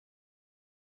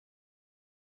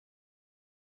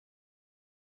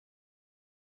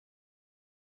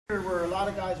Where a lot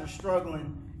of guys are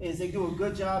struggling is they do a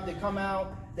good job, they come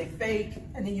out, they fake,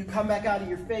 and then you come back out of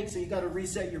your fake, so you got to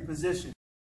reset your position.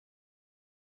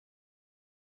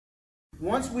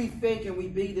 Once we fake and we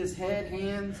beat his head,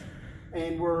 hands,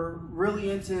 and we're really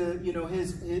into, you know,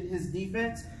 his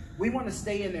defense, we want to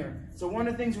stay in there. So one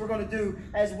of the things we're going to do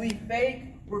as we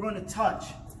fake, we're going to touch.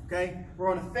 Okay,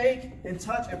 we're going to fake and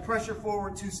touch and pressure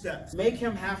forward 2 steps. Make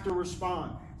him have to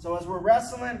respond. So as we're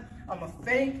wrestling, I'm going to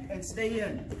fake and stay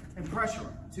in and pressure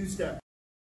him 2 steps.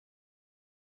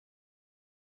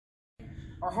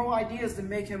 Our whole idea is to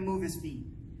make him move his feet.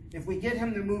 If we get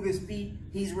him to move his feet,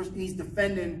 he's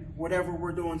defending whatever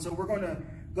we're doing. So we're going to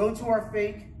go to our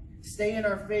fake, stay in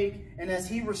our fake, and as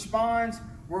he responds,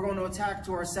 we're going to attack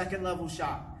to our second level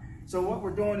shot. So what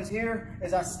we're doing is here,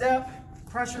 as I step,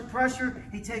 pressure, pressure,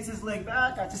 he takes his leg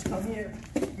back, I just come here,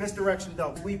 misdirection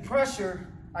double. We pressure,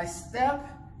 I step,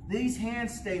 these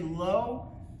hands stay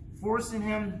low, forcing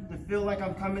him to feel like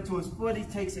I'm coming to his foot, he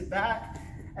takes it back.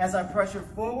 As I pressure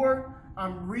forward,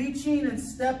 I'm reaching and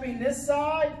stepping this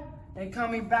side and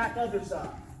coming back other side.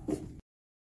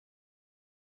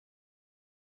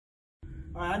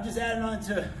 All right, I'm just adding on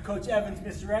to Coach Evans'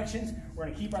 misdirections. We're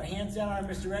going to keep our hands down on our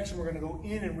misdirection. We're going to go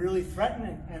in and really threaten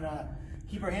and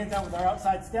keep our hands down with our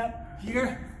outside step.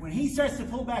 Here, when he starts to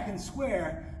pull back and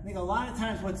square, I think a lot of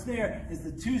times what's there is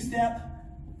the 2-step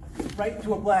right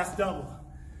into a blast double.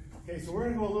 Okay, so we're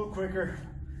going to go a little quicker.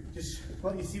 Just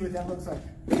let you see what that looks like.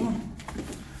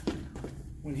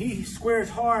 When he squares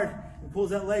hard and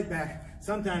pulls that leg back,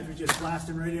 sometimes we just blast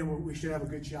him right in where we should have a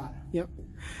good shot. Yep.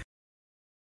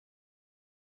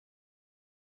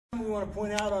 We want to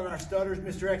point out on our stutters,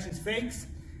 misdirections, fakes,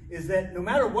 is that no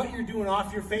matter what you're doing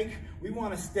off your fake, we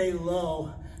want to stay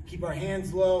low, keep our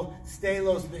hands low, stay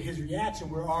low so that his reaction,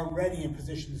 we're already in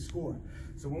position to score.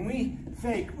 So when we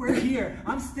fake, we're here,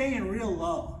 I'm staying real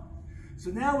low. So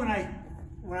now when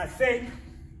I fake,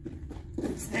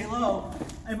 stay low,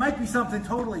 it might be something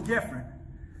totally different,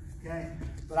 okay?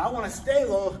 But I want to stay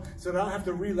low so that I don't have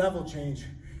to re-level change.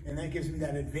 And that gives me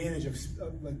that advantage of,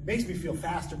 makes me feel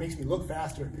faster, makes me look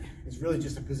faster. It's really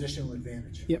just a positional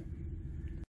advantage. Yep.